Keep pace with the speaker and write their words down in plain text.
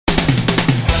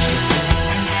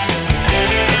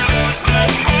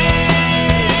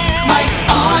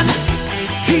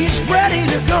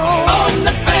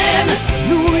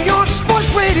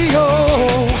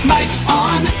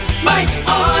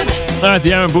right,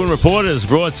 the Aaron Boone Report is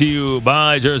brought to you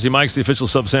by Jersey Mike's, the official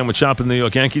sub sandwich shop of the New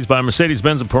York Yankees, by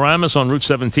Mercedes-Benz of Paramus on Route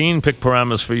 17. Pick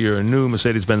Paramus for your new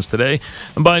Mercedes-Benz today.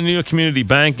 And by New York Community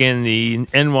Bank and the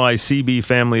NYCB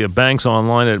family of banks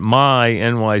online at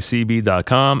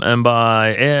mynycb.com. And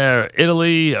by Air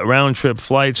Italy, round-trip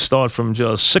flights start from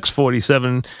just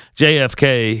 647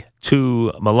 JFK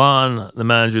to Milan. The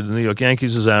manager of the New York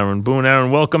Yankees is Aaron Boone.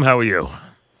 Aaron, welcome. How are you?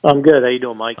 I'm good. How you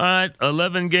doing, Mike? All right,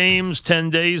 11 games,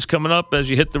 10 days coming up as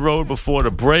you hit the road before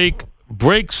the break.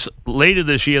 Breaks later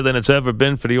this year than it's ever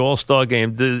been for the All-Star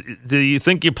game. Do you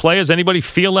think your players, anybody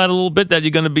feel that a little bit, that you're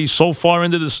going to be so far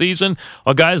into the season?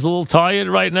 Are guys a little tired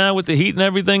right now with the heat and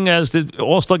everything as the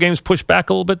All-Star games push back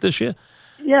a little bit this year?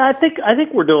 Yeah, I think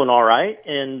we're doing all right.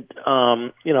 And,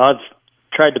 I've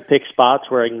tried to pick spots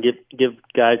where I can give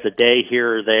guys a day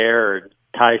here or there or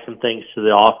tie some things to the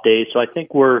off days. So I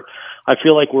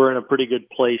feel like we're in a pretty good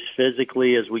place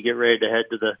physically as we get ready to head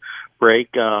to the break.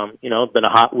 It's been a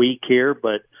hot week here,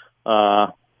 but,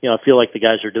 I feel like the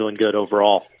guys are doing good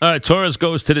overall. All right, Torres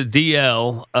goes to the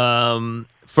DL.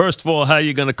 First of all, how are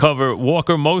you going to cover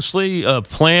Walker mostly?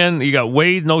 Plan, you got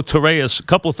Wade, no Torres. A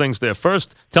couple of things there.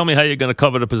 First, tell me how you're going to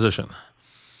cover the position.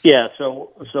 Yeah,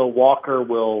 so Walker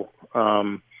will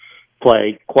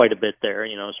play quite a bit there,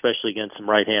 especially against some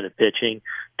right-handed pitching.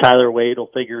 Tyler Wade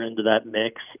will figure into that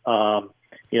mix.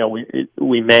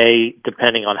 We may,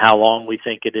 depending on how long we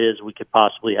think it is, we could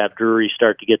possibly have Drury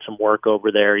start to get some work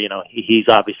over there. He's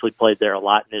obviously played there a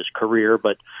lot in his career,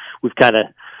 but we've kind of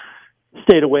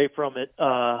stayed away from it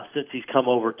since he's come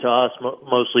over to us,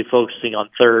 mostly focusing on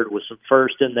third with some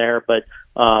first in there. But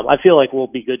I feel like we'll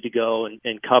be good to go and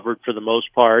covered for the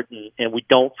most part, and we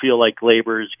don't feel like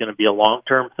labor is going to be a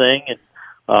long-term thing. And,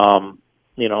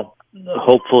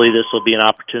 hopefully this will be an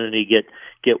opportunity to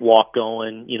get Walk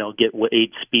going, get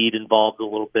Wade's speed involved a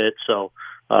little bit. So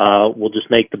we'll just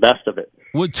make the best of it.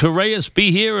 Would Torres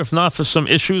be here if not for some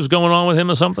issues going on with him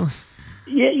or something?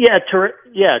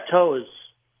 Toe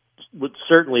would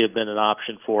certainly have been an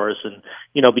option for us. And,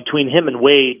 between him and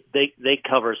Wade, they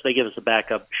cover us. They give us a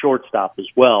backup shortstop as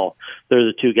well. They're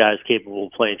the two guys capable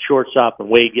of playing shortstop, and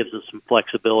Wade gives us some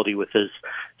flexibility with his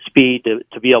speed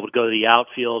to be able to go to the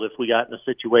outfield if we got in a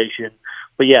situation.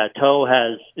 But, yeah, Toe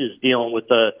is dealing with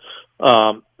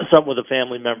something with a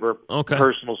family member,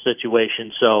 personal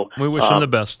situation. So we wish him the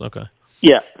best. Okay.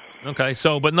 Yeah. Okay,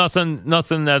 but nothing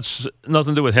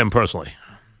to do with him personally.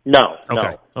 No.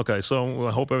 Okay. So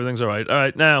I hope everything's all right. All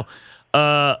right. Now,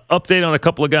 update on a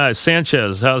couple of guys.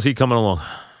 Sanchez, how's he coming along?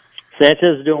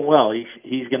 Sanchez is doing well.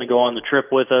 He's going to go on the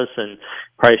trip with us and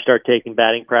probably start taking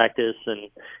batting practice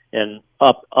and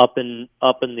up in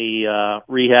the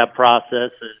rehab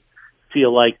process, and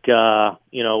feel like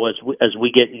as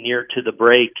we get near to the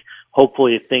break,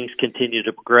 hopefully if things continue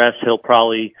to progress, he'll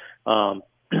probably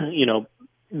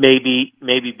maybe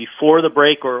before the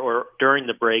break or during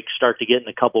the break, start to get in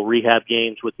a couple rehab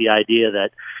games with the idea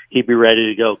that he'd be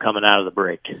ready to go coming out of the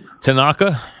break.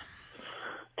 Tanaka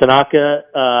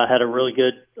had a really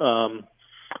good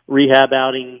rehab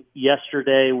outing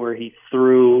yesterday where he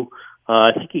threw,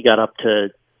 I think he got up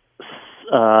to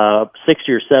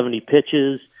 60 or 70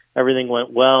 pitches. Everything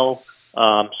went well.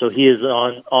 So he is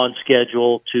on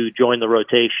schedule to join the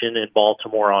rotation in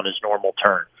Baltimore on his normal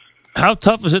turn. How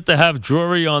tough is it to have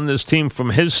Drury on this team from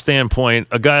his standpoint,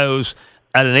 a guy who's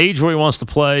at an age where he wants to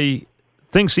play,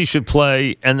 thinks he should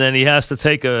play, and then he has to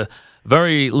take a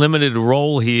very limited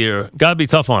role here? Got to be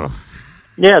tough on him.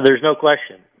 Yeah, there's no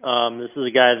question. This is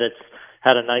a guy that's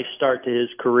had a nice start to his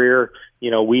career.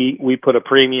 We put a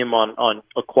premium on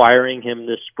acquiring him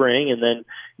this spring, and then,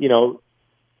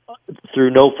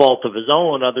 through no fault of his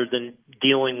own other than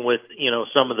dealing with,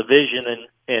 some of the vision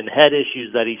and head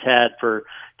issues that he's had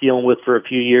dealing with for a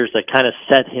few years that kind of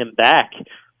set him back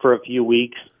for a few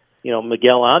weeks.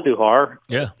 Miguel Andujar,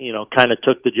 kind of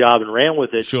took the job and ran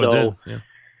with it. Sure did. Yeah.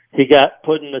 He got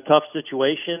put in a tough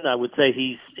situation. I would say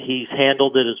he's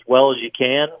handled it as well as you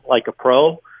can, like a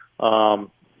pro.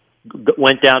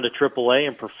 Went down to AAA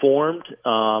and performed,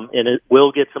 and it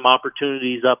will get some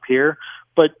opportunities up here,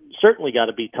 but certainly got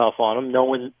to be tough on him.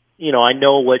 Knowing, I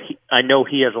know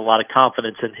he has a lot of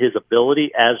confidence in his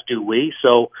ability, as do we.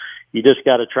 So you just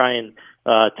got to try and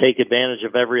take advantage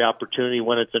of every opportunity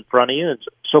when it's in front of you. And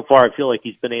so far, I feel like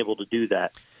he's been able to do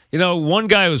that. One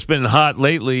guy who's been hot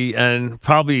lately and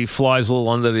probably flies a little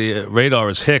under the radar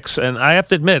is Hicks. And I have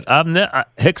to admit,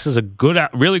 Hicks is a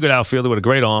really good outfielder with a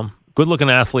great arm, good-looking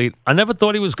athlete. I never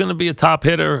thought he was going to be a top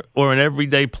hitter or an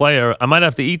everyday player. I might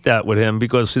have to eat that with him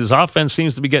because his offense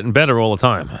seems to be getting better all the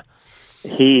time.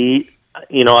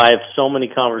 I have so many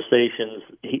conversations.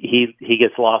 He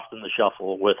gets lost in the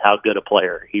shuffle with how good a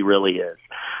player he really is.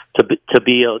 to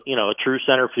be a true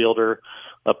center fielder,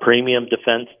 a premium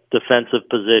defensive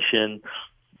position.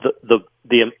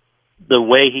 The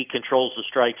way he controls the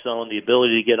strike zone, the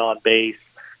ability to get on base,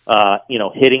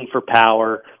 hitting for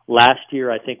power. Last year,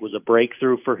 I think, was a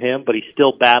breakthrough for him, but he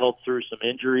still battled through some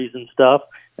injuries and stuff.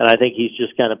 And I think he's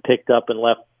just kind of picked up and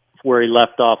left where he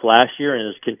left off last year and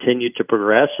has continued to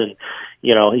progress. And,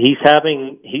 he's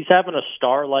having a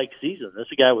star-like season. This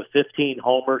is a guy with 15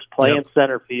 homers, playing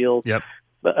center field,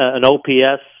 an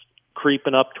OPS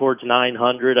creeping up towards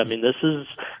 900. I mean, this is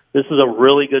a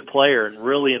really good player and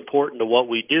really important to what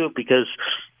we do because,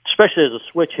 especially as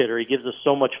a switch hitter, he gives us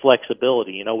so much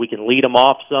flexibility. We can lead him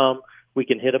off some. We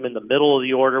can hit him in the middle of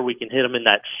the order. We can hit him in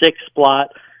that sixth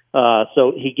spot.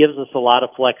 So he gives us a lot of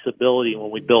flexibility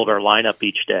when we build our lineup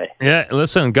each day. Yeah,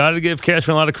 listen, got to give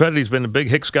Cashman a lot of credit. He's been a big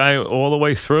Hicks guy all the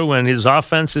way through, and his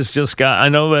offense has just got – I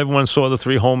know everyone saw the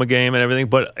 3-homer game and everything,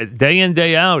 but day in,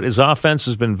 day out, his offense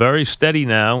has been very steady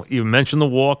now. You mentioned the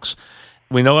walks.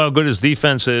 We know how good his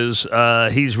defense is.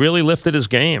 He's really lifted his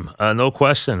game, no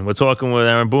question. We're talking with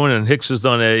Aaron Boone, and Hicks has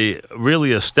done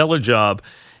really a stellar job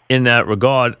in that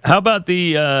regard. How about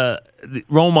the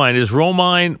Romine? Is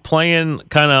Romine playing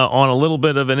kind of on a little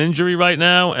bit of an injury right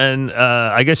now? And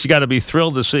I guess you got to be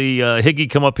thrilled to see Higgy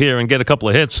come up here and get a couple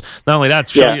of hits. Not only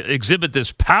that, exhibit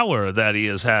this power that he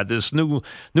has had, this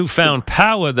newfound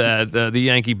power that the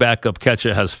Yankee backup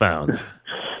catcher has found.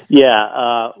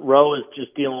 Yeah, Rowe is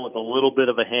just dealing with a little bit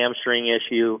of a hamstring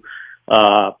issue.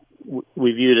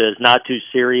 We viewed it as not too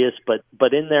serious,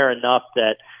 but in there enough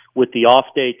that with the off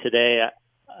day today,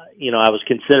 I was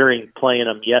considering playing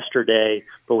him yesterday,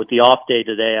 but with the off day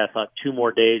today, I thought 2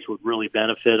 more days would really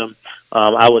benefit him.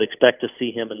 I would expect to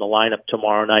see him in the lineup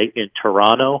tomorrow night in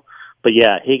Toronto. But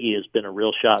yeah, Higgy has been a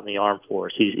real shot in the arm for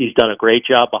us. He's done a great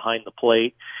job behind the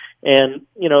plate. And,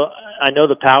 I know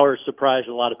the power has surprised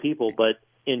a lot of people, but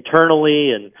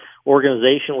internally and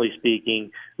organizationally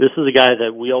speaking, this is a guy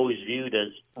that we always viewed as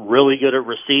really good at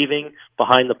receiving,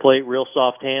 behind the plate, real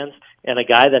soft hands, and a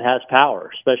guy that has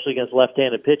power, especially against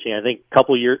left-handed pitching. I think a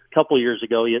couple years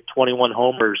ago, he hit 21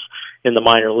 homers in the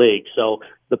minor league. So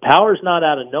the power's not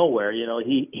out of nowhere.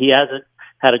 He hasn't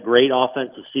had a great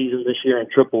offensive season this year in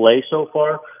AAA so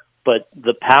far, but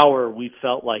the power we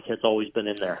felt like has always been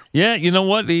in there. Yeah, you know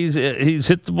what? He's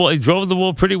hit the ball. He drove the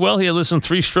ball pretty well here. Listen,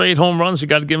 3 straight home runs. You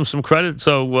got to give him some credit.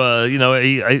 So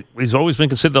he's always been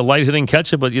considered a light hitting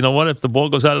catcher. But you know what? If the ball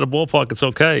goes out of the ballpark, it's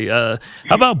okay. How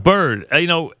about Bird?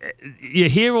 You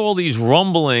hear all these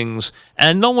rumblings,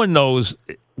 and no one knows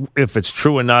if it's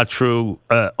true or not true.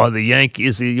 Are the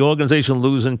Yankees, the organization,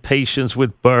 losing patience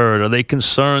with Bird? Are they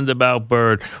concerned about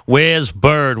Bird? Where's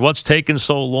Bird? What's taking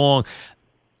so long?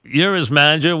 You're his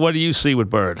manager. What do you see with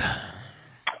Bird?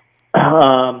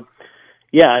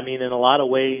 Yeah, I mean, in a lot of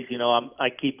ways,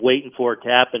 I keep waiting for it to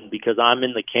happen because I'm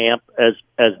in the camp as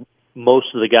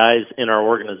most of the guys in our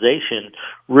organization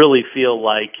really feel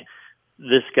like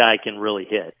this guy can really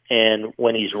hit. And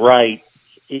when he's right,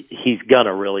 he's going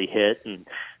to really hit. And,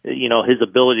 his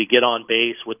ability to get on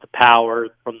base with the power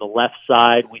from the left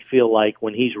side, we feel like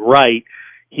when he's right,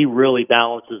 he really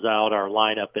balances out our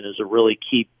lineup and is a really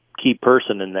key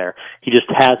person in there. He just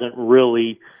hasn't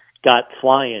really got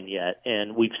flying yet,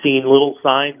 and we've seen little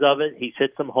signs of it. He's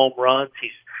hit some home runs.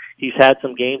 He's had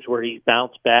some games where he's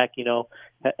bounced back.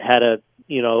 Had an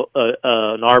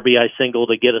RBI single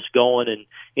to get us going,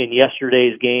 in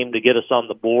yesterday's game to get us on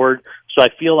the board. So I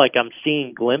feel like I'm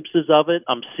seeing glimpses of it.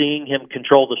 I'm seeing him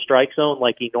control the strike zone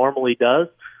like he normally does,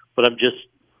 but I'm just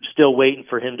still waiting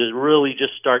for him to really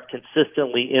just start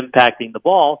consistently impacting the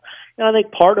ball. And I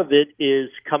think part of it is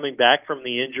coming back from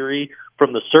the injury,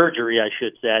 from the surgery, I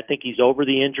should say. I think he's over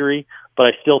the injury, but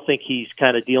I still think he's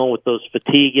kind of dealing with those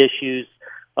fatigue issues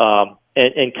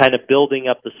and kind of building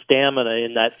up the stamina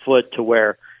in that foot to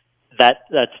where that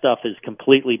stuff is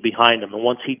completely behind him. And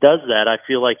once he does that, I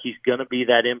feel like he's going to be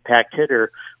that impact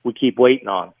hitter we keep waiting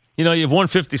on. You've won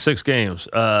 56 games,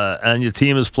 and your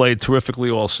team has played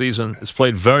terrifically all season. It's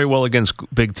played very well against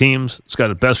big teams. It's got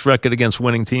the best record against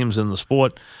winning teams in the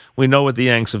sport. We know what the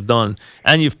Yanks have done.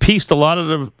 And you've pieced a lot of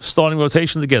the starting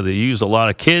rotation together. You used a lot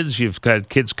of kids. You've had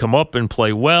kids come up and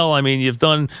play well. I mean, you've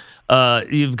gotten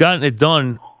it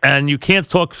done. And you can't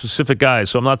talk specific guys,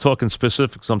 so I'm not talking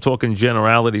specifics. I'm talking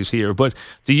generalities here. But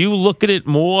do you look at it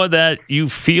more that you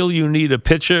feel you need a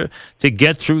pitcher to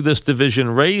get through this division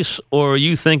race, or are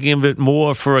you thinking of it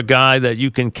more for a guy that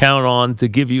you can count on to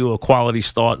give you a quality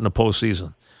start in the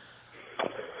postseason?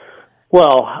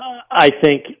 Well, I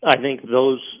think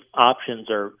those options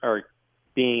are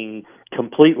being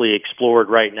completely explored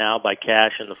right now by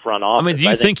Cash in the front office. I mean, do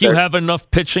you think you have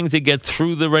enough pitching to get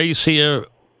through the race here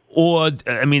Or,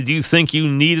 I mean, do you think you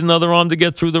need another arm to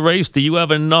get through the race? Do you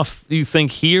have enough, you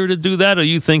think, here to do that? Or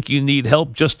you think you need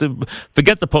help just to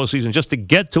forget the postseason, just to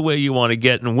get to where you want to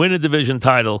get and win a division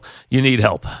title? You need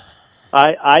help.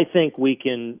 I think we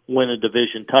can win a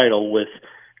division title with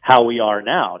how we are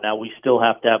now. Now, we still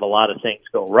have to have a lot of things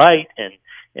go right,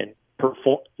 and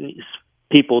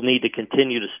people need to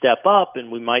continue to step up,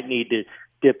 and we might need to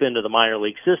dip into the minor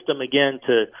league system again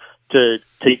to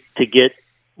get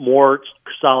more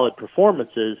solid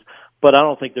performances. But I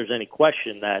don't think there's any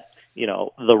question that,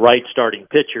 the right starting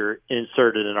pitcher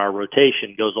inserted in our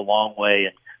rotation goes a long way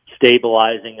in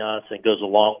stabilizing us and goes a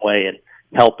long way in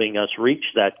helping us reach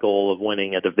that goal of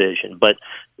winning a division. But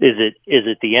is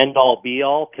it the end all be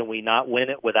all? Can we not win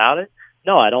it without it?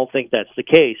 No, I don't think that's the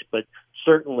case. But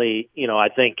certainly, I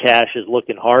think Cash is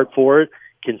looking hard for it,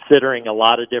 considering a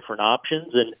lot of different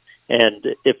options. And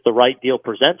if the right deal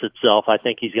presents itself, I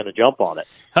think he's going to jump on it.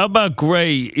 How about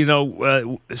Gray?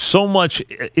 So much.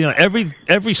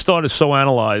 Every start is so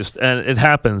analyzed, and it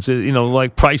happens.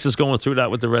 Like Price is going through that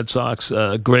with the Red Sox.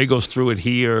 Gray goes through it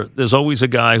here. There's always a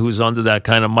guy who's under that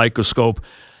kind of microscope.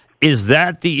 Is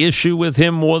that the issue with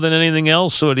him more than anything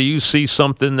else, or do you see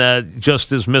something that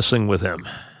just is missing with him?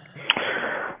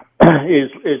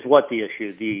 Is what the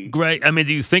issue? Great. I mean,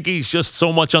 do you think he's just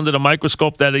so much under the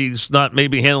microscope that he's not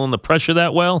maybe handling the pressure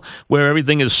that well, where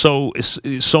everything is so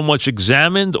much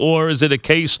examined, or is it a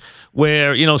case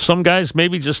where some guys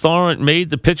maybe just aren't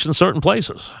made to pitch in certain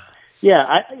places? Yeah,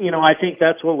 I think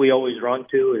that's what we always run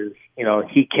to is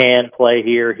he can play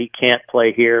here, he can't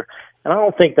play here, and I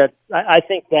don't think that. I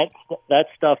think that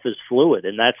stuff is fluid,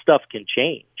 and that stuff can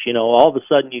change. All of a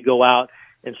sudden you go out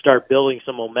and start building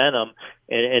some momentum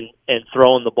and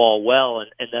throwing the ball well,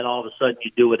 and then all of a sudden you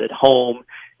do it at home,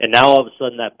 and now all of a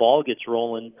sudden that ball gets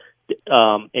rolling,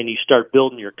 and you start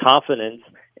building your confidence,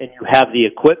 and you have the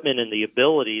equipment and the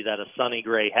ability that a Sonny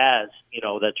Gray has,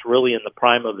 that's really in the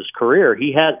prime of his career.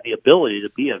 He has the ability to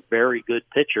be a very good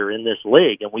pitcher in this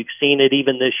league, and we've seen it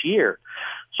even this year.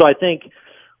 So I think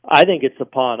it's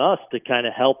upon us to kind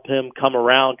of help him come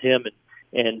around him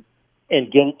and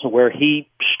get it to where he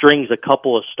strings a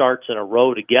couple of starts in a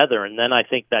row together, and then I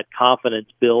think that confidence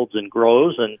builds and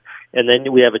grows, and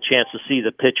then we have a chance to see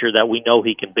the pitcher that we know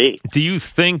he can be. Do you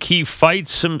think he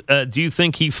fights him? Do you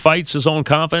think he fights his own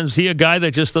confidence? Is he a guy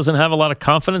that just doesn't have a lot of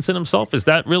confidence in himself? Is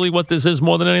that really what this is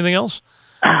more than anything else?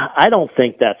 I don't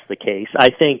think that's the case. I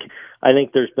think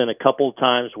there's been a couple of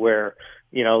times where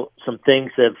some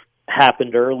things have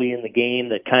happened early in the game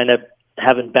that kind of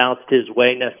haven't bounced his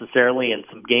way necessarily, and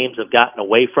some games have gotten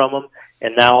away from him,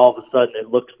 and now all of a sudden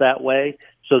it looks that way.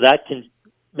 So that can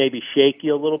maybe shake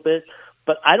you a little bit.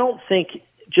 But I don't think,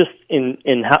 just in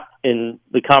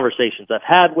the conversations I've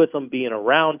had with him, being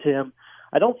around him,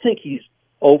 I don't think he's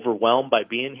overwhelmed by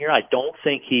being here. I don't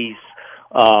think he's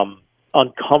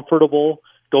uncomfortable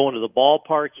going to the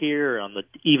ballpark here,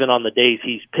 even on the days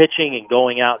he's pitching and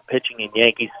going out and pitching in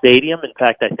Yankee Stadium. In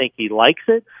fact, I think he likes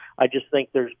it. I just think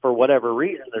for whatever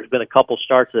reason, there's been a couple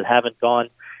starts that haven't gone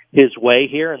his way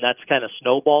here, and that's kind of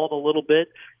snowballed a little bit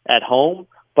at home.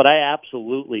 But I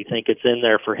absolutely think it's in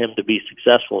there for him to be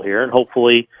successful here, and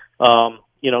hopefully,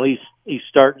 he's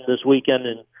starting this weekend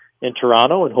in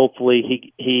Toronto, and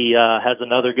hopefully he has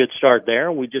another good start there,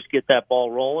 and we just get that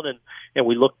ball rolling, and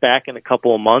we look back in a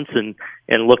couple of months and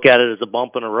look at it as a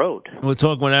bump in the road. We'll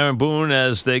talk with Aaron Boone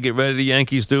as they get ready, the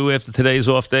Yankees do, after today's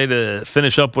off day, to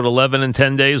finish up with 11 and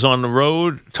 10 days on the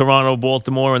road, Toronto,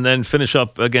 Baltimore, and then finish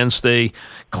up against a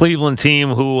Cleveland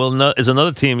team who is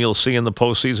another team you'll see in the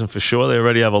postseason for sure. They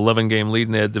already have 11-game lead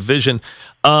in their division.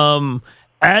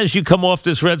 As you come off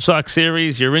this Red Sox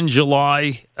series, you're in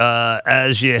July,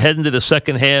 as you head into the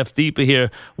second half deeper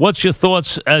here, what's your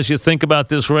thoughts as you think about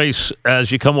this race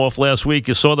as you come off last week?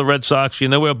 You saw the Red Sox. You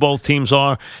know where both teams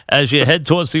are. As you head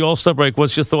towards the All-Star break,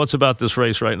 what's your thoughts about this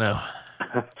race right now?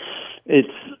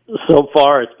 So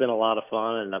far, it's been a lot of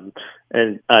fun,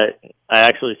 and I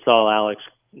actually saw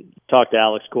talk to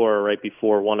Alex Cora right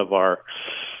before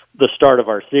the start of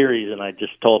our series, and I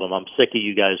just told him I'm sick of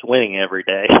you guys winning every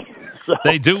day. So,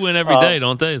 they do win every day,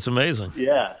 don't they? It's amazing.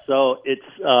 Yeah. So it's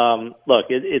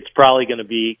it's probably going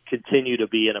to continue to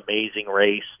be an amazing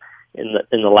race in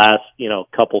the last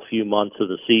few months of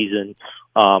the season.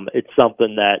 It's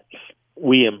something that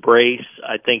we embrace.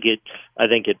 I think it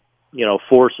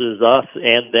forces us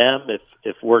and them,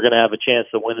 if we're going to have a chance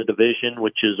to win the division,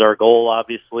 which is our goal.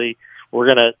 Obviously, we're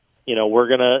going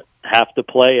to have to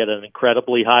play at an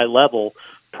incredibly high level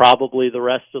probably the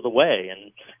rest of the way.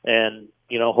 And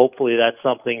hopefully that's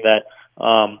something that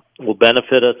will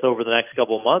benefit us over the next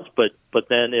couple of months. But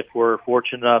then if we're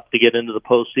fortunate enough to get into the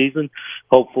postseason,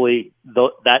 hopefully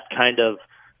that kind of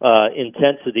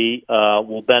intensity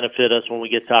will benefit us when we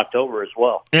get to October as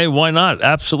well. Hey, why not?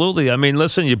 Absolutely. I mean,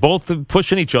 listen, you're both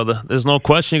pushing each other. There's no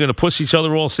question you're going to push each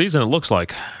other all season, it looks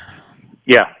like.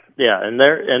 Yeah, and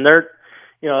they're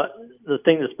the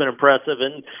thing that's been impressive,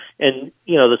 and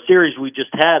the series we just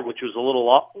had, which was a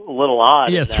little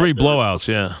odd. Yeah, three blowouts.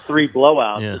 Yeah.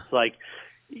 It's like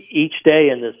each day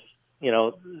in this,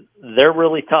 they're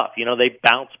really tough. They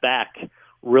bounce back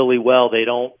really well. They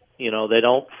don't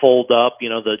fold up.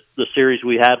 The series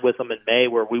we had with them in May,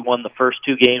 where we won the first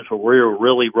two games, where we were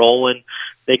really rolling,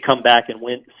 they come back and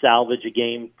salvage a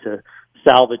game to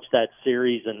salvage that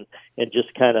series, and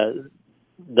just kind of,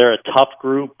 they're a tough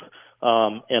group.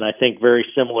 And I think very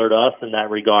similar to us in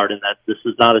that regard, and that this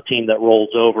is not a team that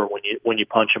rolls over when you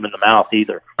punch them in the mouth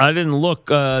either. I didn't look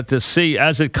to see,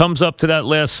 as it comes up to that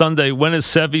last Sunday, when is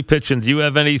Sevy pitching? Do you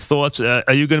have any thoughts?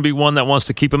 Are you going to be one that wants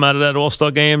to keep him out of that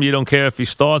All-Star game? You don't care if he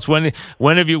starts? When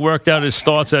have you worked out his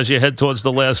starts as you head towards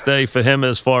the last day for him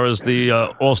as far as the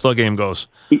All-Star game goes?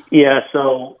 Yeah,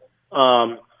 so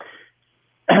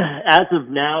as of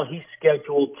now, he's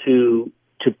scheduled to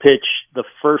pitch the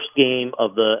first game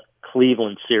of the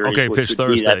Cleveland series, which pitch would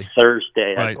Thursday. Be that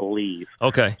Thursday, right. I believe.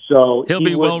 Okay. So he'll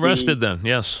be well rested then,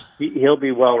 yes. He'll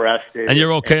be well rested. And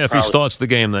you're okay if he starts the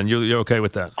game then? You're okay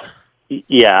with that?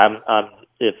 Yeah,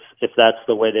 if that's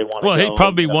the way they want to go. Well, he'd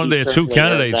probably be one of their two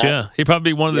candidates, yeah. He'd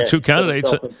probably be one of the two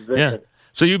candidates. Yeah.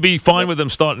 So you'd be fine with him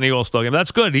starting the All-Star game.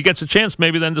 That's good. He gets a chance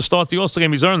maybe then to start the All-Star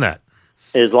game. He's earned that.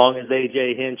 As long as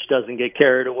A.J. Hinch doesn't get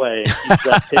carried away and keeps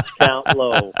that pitch count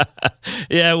low.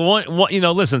 Yeah,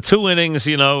 listen, 2 innings,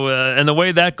 and the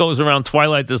way that goes around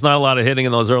twilight, there's not a lot of hitting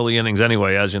in those early innings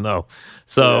anyway, as you know.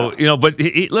 So, but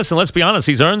listen, let's be honest,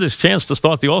 he's earned his chance to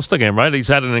start the All-Star game, right? He's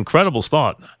had an incredible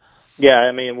start. Yeah,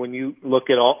 I mean, when you look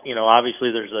at all,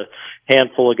 obviously there's a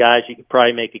handful of guys you could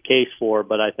probably make a case for,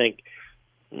 but I think,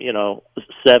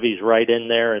 Sevy's right in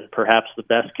there, and perhaps the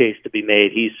best case to be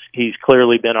made. He's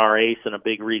clearly been our ace, and a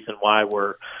big reason why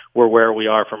we're where we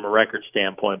are from a record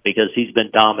standpoint, because he's been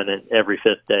dominant every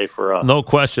fifth day for us. No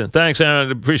question. Thanks,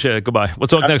 Aaron. Appreciate it. Goodbye. We'll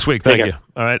talk next week. Thank you.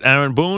 All right, Aaron Boone.